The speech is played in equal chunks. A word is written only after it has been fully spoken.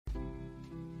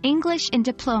English in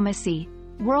Diplomacy,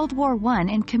 World War I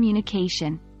and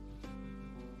Communication.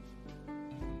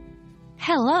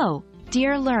 Hello,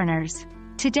 dear learners.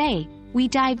 Today, we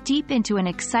dive deep into an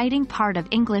exciting part of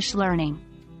English learning: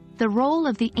 the role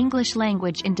of the English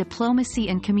language in diplomacy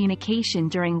and communication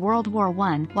during World War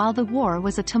I. While the war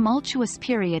was a tumultuous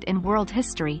period in world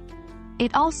history,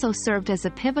 it also served as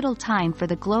a pivotal time for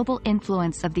the global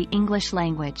influence of the English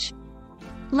language.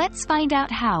 Let's find out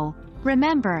how.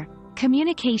 Remember,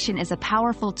 communication is a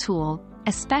powerful tool,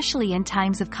 especially in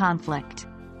times of conflict.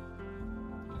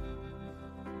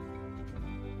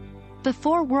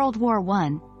 Before World War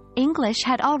I, English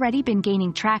had already been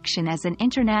gaining traction as an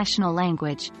international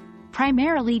language,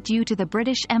 primarily due to the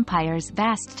British Empire's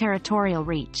vast territorial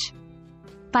reach.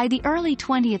 By the early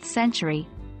 20th century,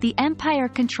 the empire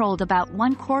controlled about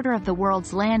 1/4 of the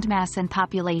world's landmass and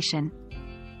population.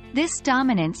 This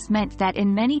dominance meant that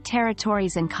in many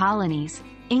territories and colonies,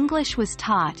 English was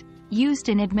taught, used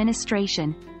in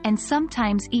administration, and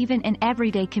sometimes even in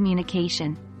everyday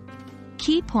communication.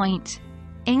 Key point: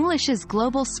 English's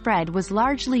global spread was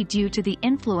largely due to the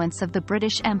influence of the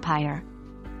British Empire.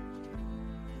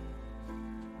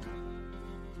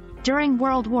 During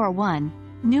World War I,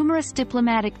 numerous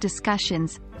diplomatic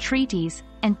discussions, treaties,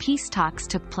 and peace talks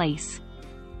took place.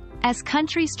 As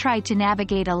countries tried to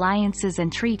navigate alliances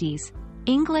and treaties,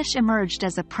 English emerged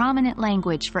as a prominent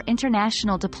language for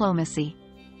international diplomacy.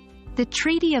 The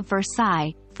Treaty of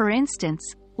Versailles, for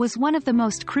instance, was one of the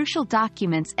most crucial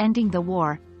documents ending the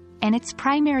war, and its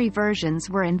primary versions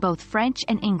were in both French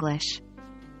and English.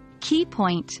 Key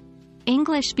point: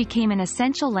 English became an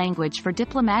essential language for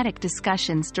diplomatic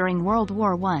discussions during World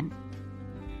War I.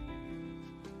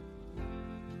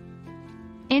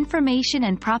 Information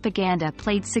and propaganda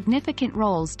played significant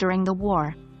roles during the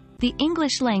war. The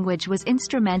English language was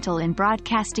instrumental in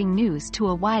broadcasting news to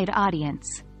a wide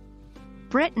audience.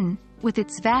 Britain, with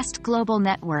its vast global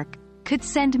network, could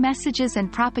send messages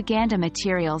and propaganda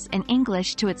materials in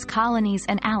English to its colonies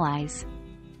and allies.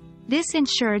 This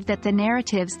ensured that the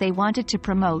narratives they wanted to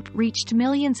promote reached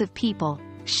millions of people,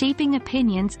 shaping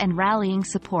opinions and rallying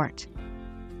support.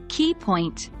 Key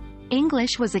point: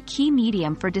 English was a key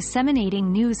medium for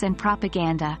disseminating news and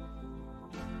propaganda.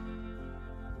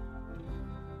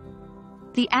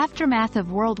 The aftermath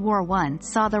of World War I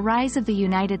saw the rise of the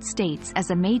United States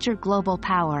as a major global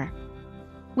power.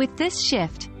 With this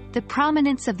shift, the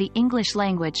prominence of the English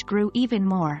language grew even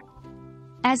more.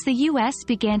 As the U.S.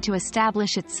 began to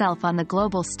establish itself on the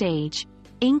global stage,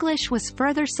 English was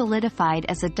further solidified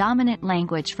as a dominant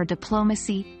language for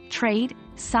diplomacy, trade,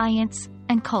 science,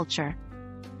 and culture.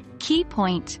 Key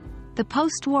point: the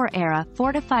post-war era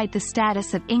fortified the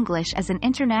status of English as an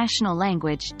international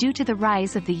language due to the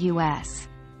rise of the U.S.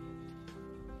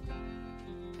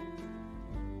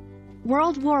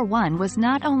 World War I was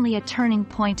not only a turning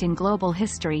point in global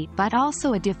history but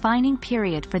also a defining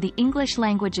period for the English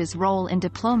language's role in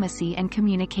diplomacy and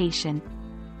communication.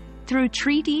 Through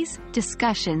treaties,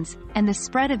 discussions, and the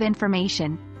spread of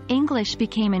information, English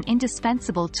became an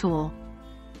indispensable tool.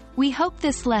 We hope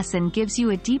this lesson gives you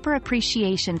a deeper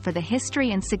appreciation for the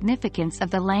history and significance of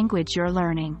the language you're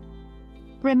learning.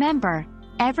 Remember,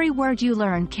 every word you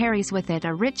learn carries with it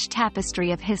a rich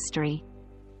tapestry of history.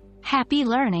 Happy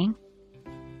learning!